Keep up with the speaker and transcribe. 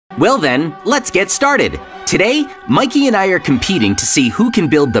Well then, let's get started. Today, Mikey and I are competing to see who can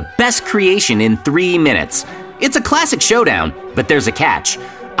build the best creation in 3 minutes. It's a classic showdown, but there's a catch.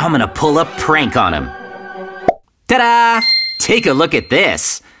 I'm gonna pull a prank on him. Ta-da! Take a look at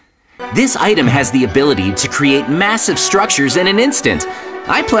this. This item has the ability to create massive structures in an instant.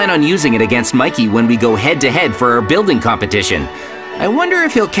 I plan on using it against Mikey when we go head-to-head for our building competition. I wonder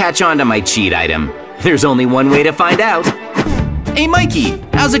if he'll catch on to my cheat item. There's only one way to find out. Hey Mikey,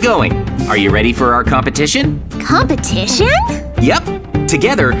 how's it going? Are you ready for our competition? Competition? Yep.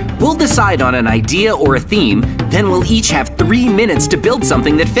 Together, we'll decide on an idea or a theme, then we'll each have 3 minutes to build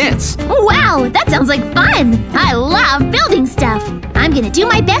something that fits. Wow, that sounds like fun! I love building stuff! I'm gonna do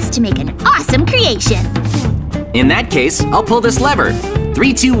my best to make an awesome creation! In that case, I'll pull this lever.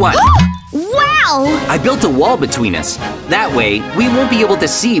 3, 2, 1. Wow! I built a wall between us. That way, we won't be able to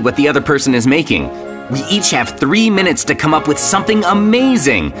see what the other person is making. We each have 3 minutes to come up with something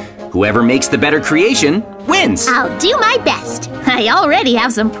amazing. Whoever makes the better creation wins. I'll do my best. I already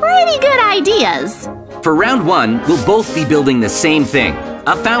have some pretty good ideas. For round 1, we'll both be building the same thing,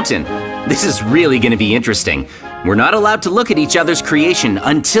 a fountain. This is really going to be interesting. We're not allowed to look at each other's creation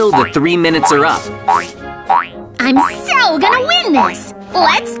until the 3 minutes are up. I'm so gonna win this.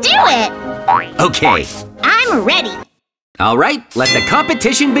 Let's do it. Okay. I'm ready. All right, let the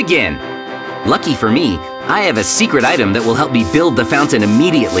competition begin. Lucky for me, I have a secret item that will help me build the fountain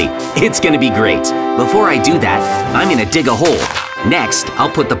immediately. It's gonna be great. Before I do that, I'm gonna dig a hole. Next,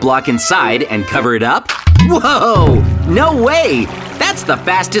 I'll put the block inside and cover it up. Whoa! No way! That's the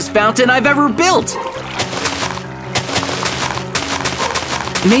fastest fountain I've ever built!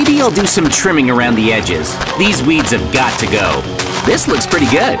 Maybe I'll do some trimming around the edges. These weeds have got to go. This looks pretty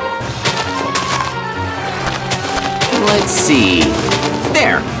good. Let's see.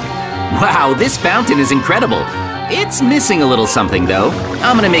 There. Wow, this fountain is incredible. It's missing a little something, though.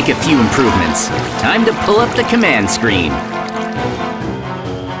 I'm gonna make a few improvements. Time to pull up the command screen.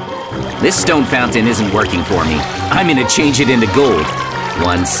 This stone fountain isn't working for me. I'm gonna change it into gold.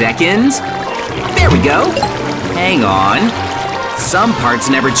 1 second. There we go. Hang on. Some parts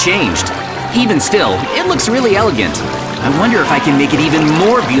never changed. Even still, it looks really elegant. I wonder if I can make it even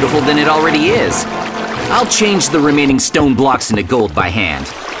more beautiful than it already is. I'll change the remaining stone blocks into gold by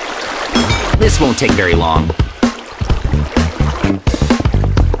hand. This won't take very long.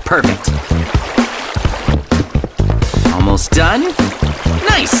 Perfect. Almost done.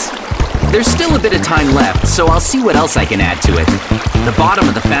 Nice! There's still a bit of time left, so I'll see what else I can add to it. The bottom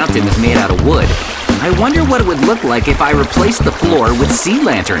of the fountain is made out of wood. I wonder what it would look like if I replaced the floor with sea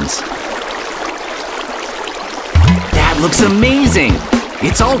lanterns. That looks amazing!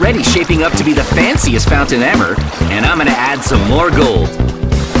 It's already shaping up to be the fanciest fountain ever, and I'm gonna add some more gold.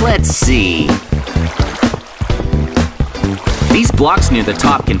 Let's see. These blocks near the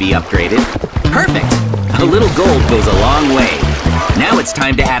top can be upgraded. Perfect! A little gold goes a long way. Now it's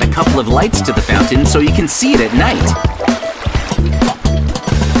time to add a couple of lights to the fountain so you can see it at night.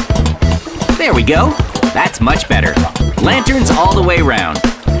 There we go. That's much better. Lanterns all the way around.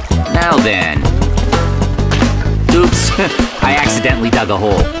 Now then. Oops, I accidentally dug a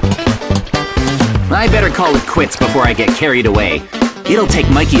hole. I better call it quits before I get carried away. It'll take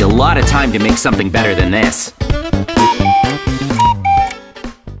Mikey a lot of time to make something better than this.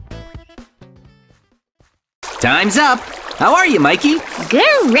 Time's up. How are you, Mikey?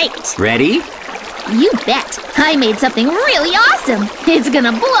 Great. Ready? You bet. I made something really awesome. It's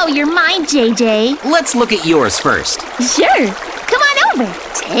gonna blow your mind, JJ. Let's look at yours first. Sure. Come on over.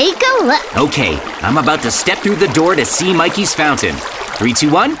 Take a look. Okay, I'm about to step through the door to see Mikey's fountain. 3, 2,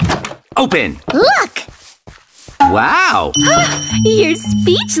 1, open. Look. Wow. You're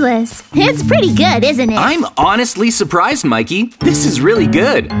speechless. It's pretty good, isn't it? I'm honestly surprised, Mikey. This is really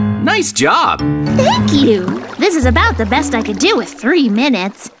good. Nice job. Thank you. This is about the best I could do with 3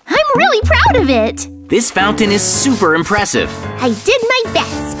 minutes. I'm really proud of it. This fountain is super impressive. I did my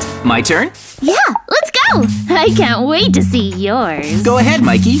best. My turn? Yeah, let's go. I can't wait to see yours. Go ahead,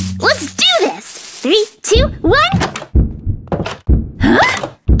 Mikey. Let's do this. 3, 2, 1. Huh?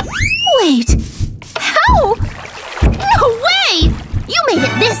 Wait. How? No way! You made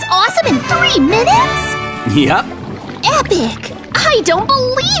it this awesome in 3 minutes? Yep. Epic! I don't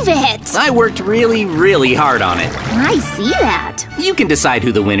believe it! I worked really, really hard on it. I see that. You can decide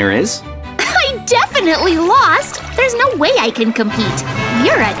who the winner is. I definitely lost. There's no way I can compete.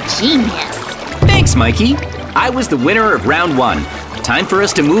 You're a genius. Thanks, Mikey. I was the winner of round 1. Time for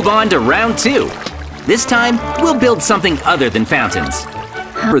us to move on to round 2. This time, we'll build something other than fountains.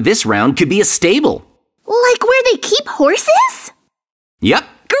 For this round could be a stable. Like where they keep horses? Yep.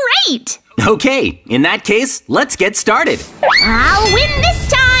 Great! Okay, in that case, let's get started. I'll win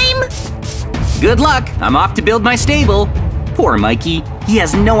this time! Good luck. I'm off to build my stable. Poor Mikey. He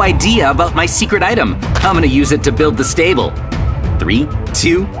has no idea about my secret item. I'm gonna use it to build the stable. 3,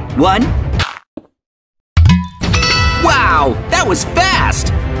 2, 1. Wow, that was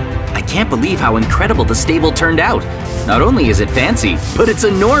fast! I can't believe how incredible the stable turned out. Not only is it fancy, but it's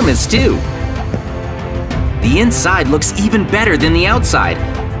enormous too. The inside looks even better than the outside.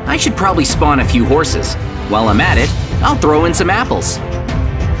 I should probably spawn a few horses. While I'm at it, I'll throw in some apples.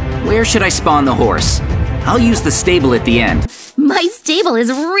 Where should I spawn the horse? I'll use the stable at the end. My stable is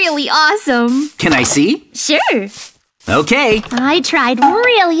really awesome. Can I see? Sure. Okay. I tried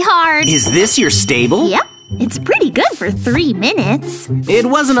really hard. Is this your stable? Yep. It's pretty good for 3 minutes. It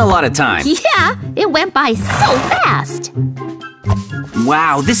wasn't a lot of time. Yeah, it went by so fast.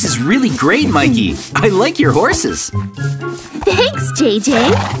 Wow, this is really great, Mikey. I like your horses. Thanks,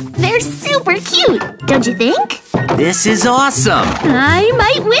 JJ. They're super cute, don't you think? This is awesome. I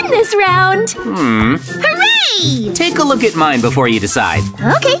might win this round. Hooray! Take a look at mine before you decide.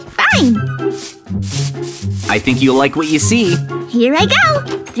 Okay, fine. I think you'll like what you see. Here I go.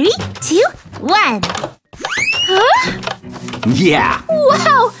 3, 2, 1. Huh? Yeah.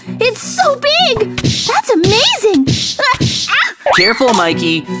 Wow, it's so big. That's amazing. Careful,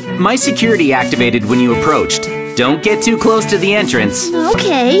 Mikey. My security activated when you approached. Don't get too close to the entrance.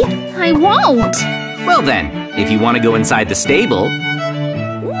 Okay, I won't. Well then, if you want to go inside the stable,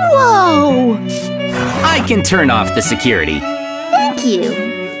 Whoa! I can turn off the security. Thank you.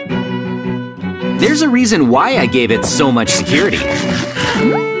 There's a reason why I gave it so much security.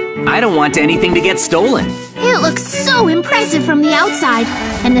 I don't want anything to get stolen. It looks so impressive from the outside,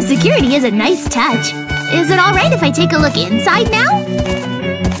 and the security is a nice touch. Is it all right if I take a look inside now?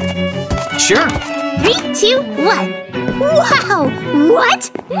 Sure. 3, 2, 1. Wow!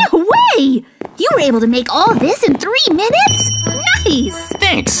 What? No way! You were able to make all this in 3 minutes? Nice!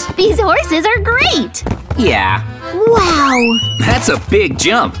 Thanks. These horses are great! Yeah. Wow! That's a big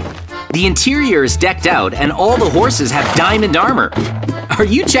jump. The interior is decked out and all the horses have diamond armor. Are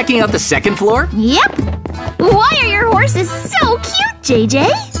you checking out the second floor? Yep. Why are your horses so cute, JJ?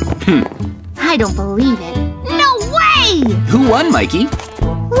 I don't believe it. No way! Who won, Mikey?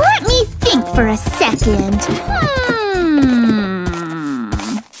 Let me think for a second.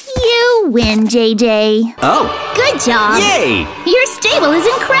 You win, JJ. Oh. Good job. Yay! Your stable is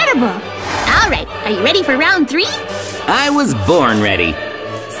incredible. All right, are you ready for round 3? I was born ready.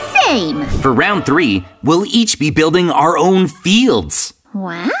 Same. For round 3, we'll each be building our own fields.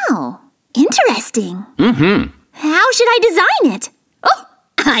 Wow. Interesting. Mm-hmm. How should I design it? Oh,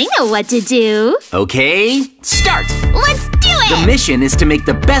 I know what to do. Okay, start. Let's do it! The mission is to make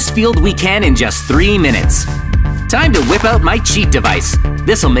the best field we can in just 3 minutes. Time to whip out my cheat device.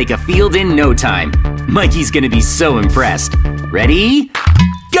 This'll make a field in no time. Mikey's gonna be so impressed. Ready?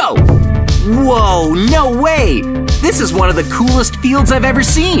 Go! Whoa, no way! This is one of the coolest fields I've ever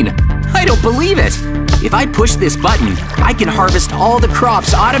seen. I don't believe it. If I push this button, I can harvest all the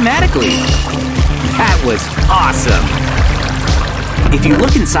crops automatically. That was awesome. If you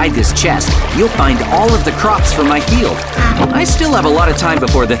look inside this chest, you'll find all of the crops from my field. I still have a lot of time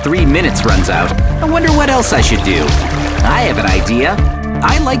before the 3 minutes runs out. I wonder what else I should do. I have an idea.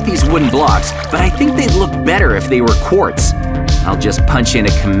 I like these wooden blocks, but I think they'd look better if they were quartz. I'll just punch in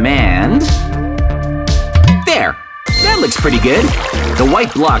a command. There. That looks pretty good. The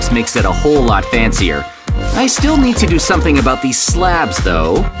white blocks makes it a whole lot fancier. I still need to do something about these slabs,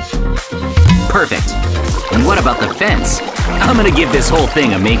 though. Perfect. And what about the fence? I'm gonna give this whole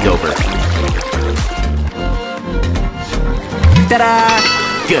thing a makeover.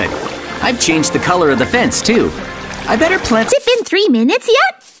 Ta-da! Good. I've changed the color of the fence, too. I better plant... Has it been 3 minutes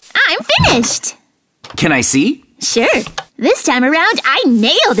yet? I'm finished. Can I see? Sure. This time around, I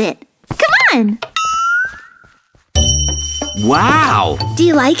nailed it. Come on. Wow! Do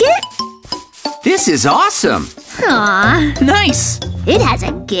you like it? This is awesome! Aw, Nice! it has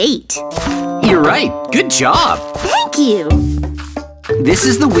a gate. You're right. Good job! Thank you. This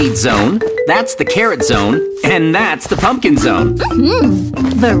is the wheat zone, that's the carrot zone, and that's the pumpkin zone.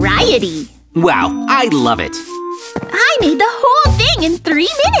 Variety. Wow, I love it. I made the whole thing in 3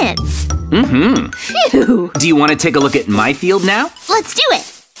 minutes. Phew. Do you want to take a look at my field now? Let's do it.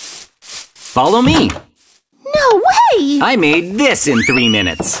 Follow me. No way. I made this in 3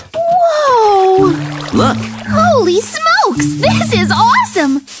 minutes. Whoa. Look, Holy smokes. This is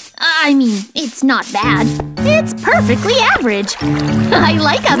awesome. I mean, it's not bad. It's perfectly average. I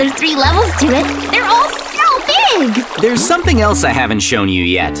like how there's 3 levels to it. They're all so big. there's something else I haven't shown you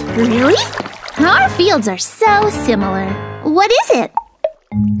yet. Really? Our fields are so similar. What is it?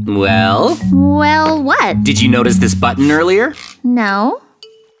 Well, Well, what? did you notice this button earlier? No.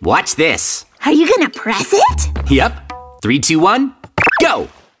 Watch this. Are you gonna press it? Yep. 3, 2, 1, go!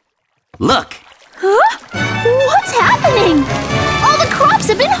 Look! Huh? What's happening? All the crops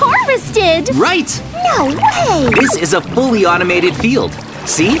have been harvested! Right! No way! This is a fully automated field.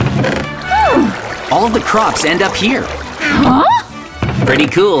 See? All the crops end up here. Huh? Pretty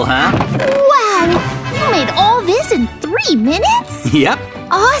cool, huh? Wow! You made all this in 3 minutes? Yep.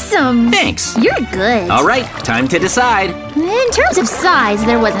 Awesome! Thanks. You're good. All right, time to decide. In terms of size,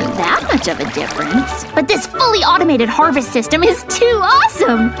 there wasn't that much of a difference. But this fully automated harvest system is too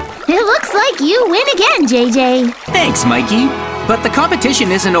awesome! It looks like you win again, JJ. Thanks, Mikey. But the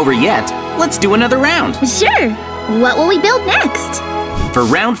competition isn't over yet. Let's do another round. Sure. What will we build next? For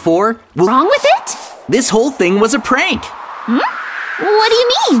round 4, Wrong with it? this whole thing was a prank. What do you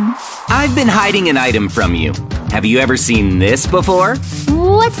mean? I've been hiding an item from you. Have you ever seen this before?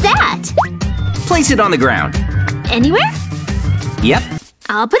 What's that? Place it on the ground. Anywhere? Yep.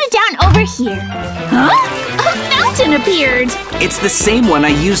 I'll put it down over here. Huh? A fountain appeared! It's the same one I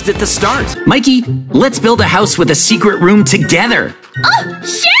used at the start. Mikey, let's build a house with a secret room together. Oh,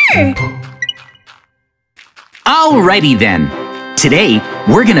 sure! Alrighty then. Today,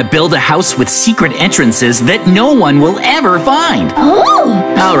 we're gonna build a house with secret entrances that no one will ever find. Oh!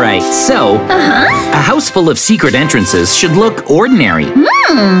 Alright, so, a house full of secret entrances should look ordinary.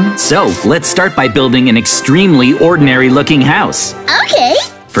 So, let's start by building an extremely ordinary looking house. Okay.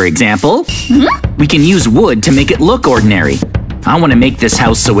 For example, we can use wood to make it look ordinary. I want to make this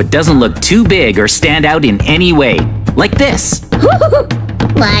house so it doesn't look too big or stand out in any way. Like this.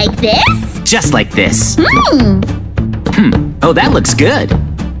 Like this? Just like this. Oh, that looks good.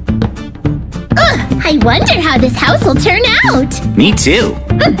 I wonder how this house will turn out. Me too.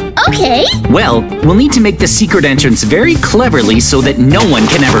 Okay. Well, we'll need to make the secret entrance very cleverly so that no one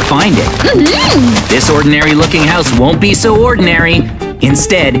can ever find it. This ordinary looking house won't be so ordinary.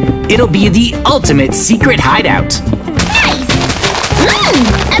 Instead, it'll be the ultimate secret hideout. Nice!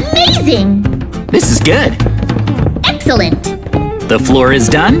 Amazing! This is good. Excellent! The floor is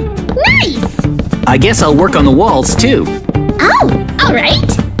done. Nice! I guess I'll work on the walls too. Oh, all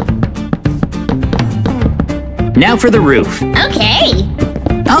right. Now for the roof. Okay.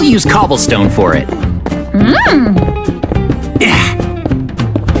 I'll use cobblestone for it.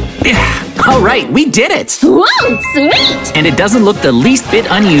 All right, we did it! Whoa, sweet! And it doesn't look the least bit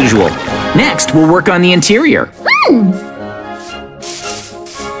unusual. Next, we'll work on the interior.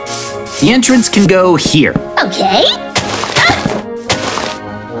 The entrance can go here. Okay.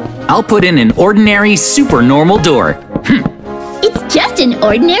 I'll put in an ordinary, super normal door. It's just an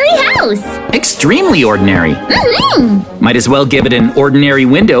ordinary house. Extremely ordinary. Might as well give it an ordinary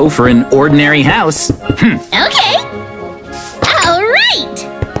window for an ordinary house. Okay. All right.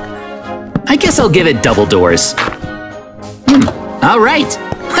 I guess I'll give it double doors. All right.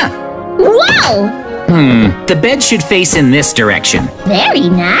 Wow. The bed should face in this direction. Very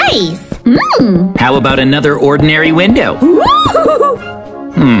nice. How about another ordinary window?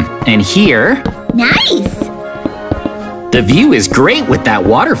 And here, Nice. the view is great with that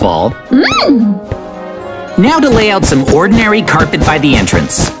waterfall. Now to lay out some ordinary carpet by the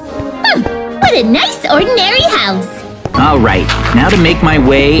entrance. What a nice ordinary house. All right, now to make my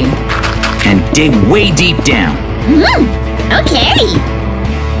way and dig way deep down. Okay.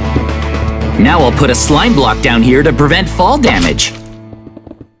 Now I'll put a slime block down here to prevent fall damage.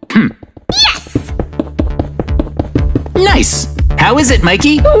 Yes. Nice. How is it,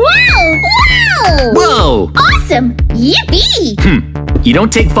 Mikey? Wow. Wow. Whoa! Awesome. Yippee. You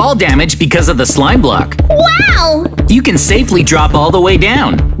don't take fall damage because of the slime block. Wow. You can safely drop all the way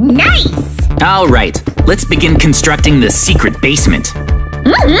down. Nice. All right, let's begin constructing the secret basement.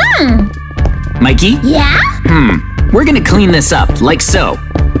 Mikey? Yeah? We're gonna clean this up, like so.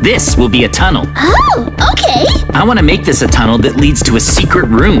 This will be a tunnel. Oh, okay. I want to make this a tunnel that leads to a secret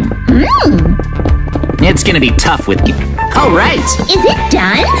room. It's gonna be tough with you. All right, Is it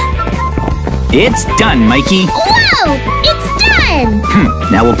done? it's done, Mikey. Whoa, it's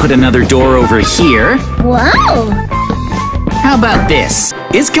done. Now we'll put another door over here. Whoa. How about this?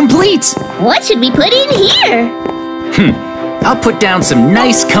 It's complete. What should we put in here? I'll put down some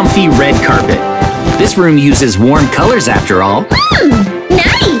nice, comfy red carpet. This room uses warm colors after all.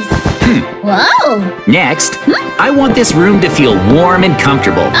 Nice. Whoa. Next, I want this room to feel warm and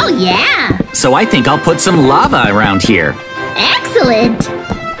comfortable. Oh, yeah. So I think I'll put some lava around here. Excellent.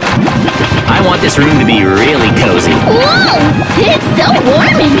 I want this room to be really cozy. Whoa, it's so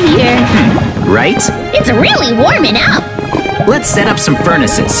warm in here. Right? It's really warming up. Let's set up some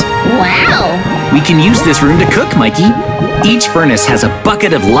furnaces. Wow. We can use this room to cook, Mikey. Each furnace has a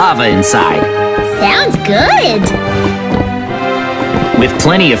bucket of lava inside. Sounds good. With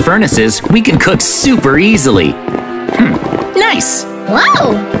plenty of furnaces, we can cook super easily. Nice!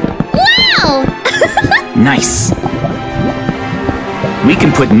 Whoa! Wow! Nice. We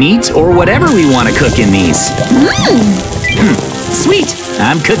can put meat or whatever we want to cook in these. Sweet!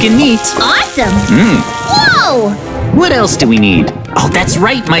 I'm cooking meat. Awesome! Whoa! What else do we need? Oh, that's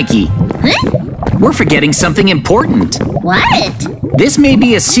right, Mikey. We're forgetting something important. What? This may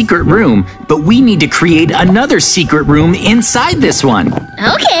be a secret room, but we need to create another secret room inside this one.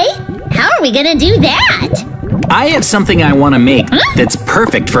 Okay. How are we gonna do that? I have something I want to make that's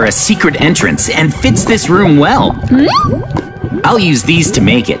perfect for a secret entrance and fits this room well. I'll use these to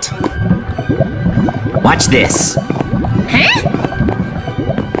make it. Watch this.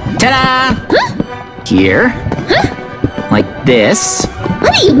 Ta-da! Here. Like this.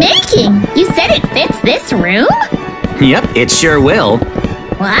 What are you making? You said it fits this room? Yep, it sure will.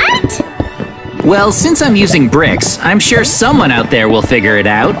 What? Well, since I'm using bricks, I'm sure someone out there will figure it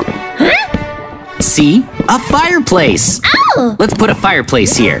out. See? A fireplace! Oh! Let's put a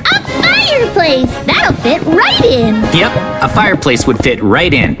fireplace here. A fireplace! That'll fit right in! Yep, a fireplace would fit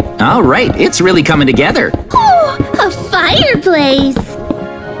right in. All right, it's really coming together. Oh, a fireplace!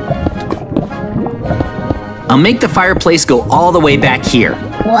 I'll make the fireplace go all the way back here.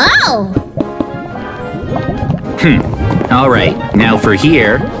 Wow! All right, now for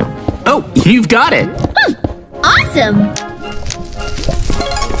here. Oh, you've got it! Awesome!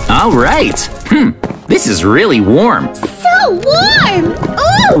 All right. This is really warm. So warm!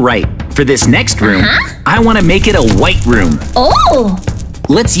 Ooh! Right, for this next room, I want to make it a white room. Oh!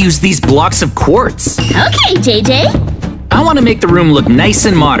 Let's use these blocks of quartz. Okay, JJ. I want to make the room look nice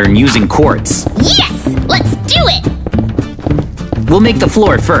and modern using quartz. Yes! Let's do it! We'll make the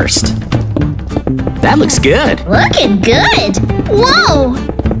floor first. That looks good. Looking good! Whoa!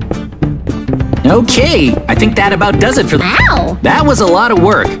 Okay, I think that about does it for Ow! That was a lot of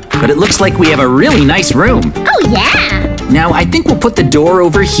work, but it looks like we have a really nice room. Oh, yeah! Now, I think we'll put the door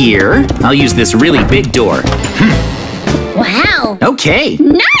over here. I'll use this really big door. Wow! Okay.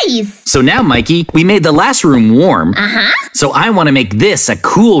 Nice! So now, Mikey, we made the last room warm. So I want to make this a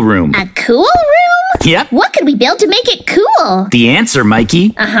cool room. A cool room? Yep. What could we build to make it cool? The answer,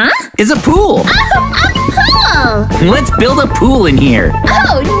 Mikey, is a pool. Oh, a pool! Let's build a pool in here.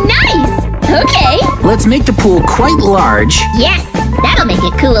 Oh, nice! Okay. Let's make the pool quite large. Yes, that'll make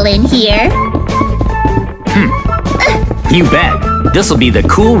it cool in here. You bet. This'll be the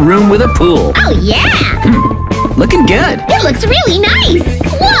cool room with a pool. Oh, yeah! Looking good. It looks really nice!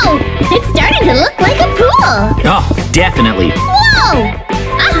 Whoa! It's starting to look like a pool! Oh, definitely. Whoa!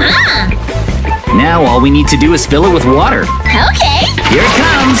 Now all we need to do is fill it with water. Okay! Here it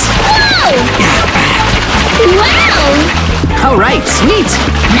comes. Whoa! Wow! All right, sweet.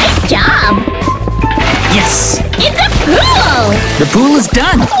 Nice job! Yes. It's a pool! The pool is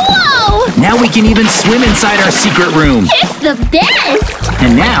done. Whoa! Now we can even swim inside our secret room. It's the best!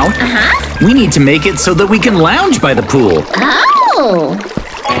 And now, we need to make it so that we can lounge by the pool. Oh!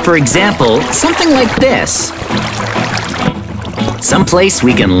 For example, something like this. Someplace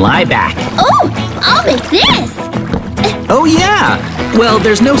we can lie back. Oh! I'll make this! Oh yeah! Well,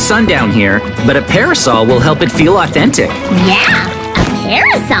 there's no sun down here, but a parasol will help it feel authentic. Yeah! A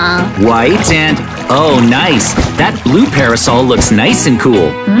parasol! White and... oh, nice! That blue parasol looks nice and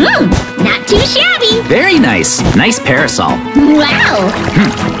cool. Not too shabby! Very nice. Nice parasol. Wow!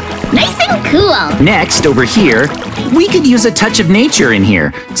 Nice and cool! Next, over here, we could use a touch of nature in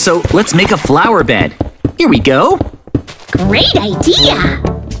here. So let's make a flower bed. Here we go. Great idea!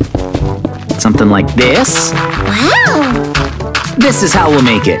 Something like this. Wow! This is how we'll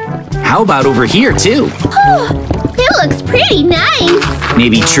make it. How about over here, too? Oh, it looks pretty nice!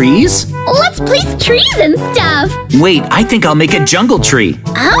 Maybe trees? Let's place trees and stuff! Wait, I think I'll make a jungle tree.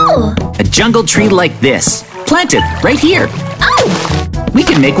 Oh! A jungle tree like this. Planted right here. Oh! We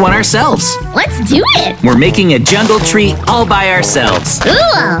can make one ourselves. Let's do it! We're making a jungle tree all by ourselves. Cool!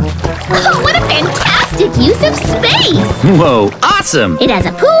 Oh, what a fantastic use of space! Whoa, awesome! It has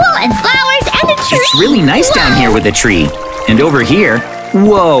a pool and flowers and a tree! It's really nice down here with a tree. And over here,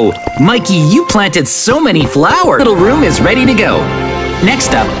 whoa, Mikey, you planted so many flowers. Little room is ready to go.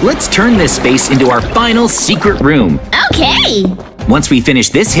 Next up, let's turn this space into our final secret room. Okay! Once we finish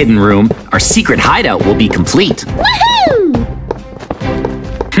this hidden room, our secret hideout will be complete. Woohoo!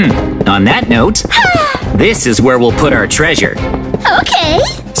 On that note, this is where we'll put our treasure. Okay!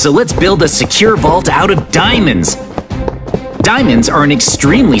 So let's build a secure vault out of diamonds. Diamonds are an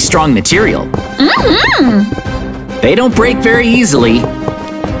extremely strong material. They don't break very easily.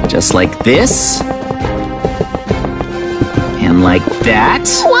 Just like this. And like that.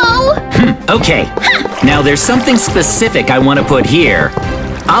 Whoa! Okay, Now there's something specific I want to put here.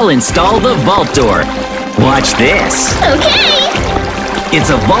 I'll install the vault door. Watch this. Okay. It's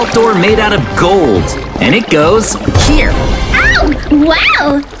a vault door made out of gold, and it goes here. Oh,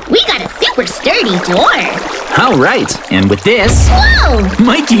 wow! We got a super sturdy door. All right, and with this, Whoa!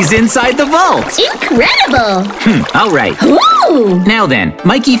 Mikey's inside the vault. Incredible! All right. Ooh! Now then,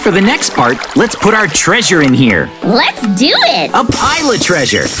 Mikey, for the next part, let's put our treasure in here. Let's do it! A pile of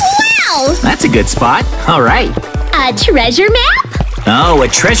treasure. Wow! That's a good spot. All right. A treasure map? Oh, a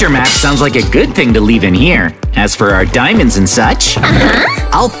treasure map sounds like a good thing to leave in here. As for our diamonds and such,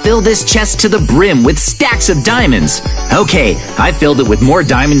 I'll fill this chest to the brim with stacks of diamonds. Okay, I filled it with more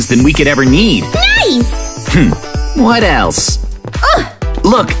diamonds than we could ever need. Nice! What else?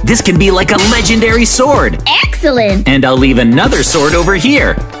 Look, this can be like a legendary sword. Excellent! And I'll leave another sword over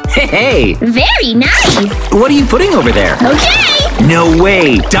here. Hey! Very nice! What are you putting over there? Okay! No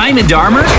way! Diamond armor?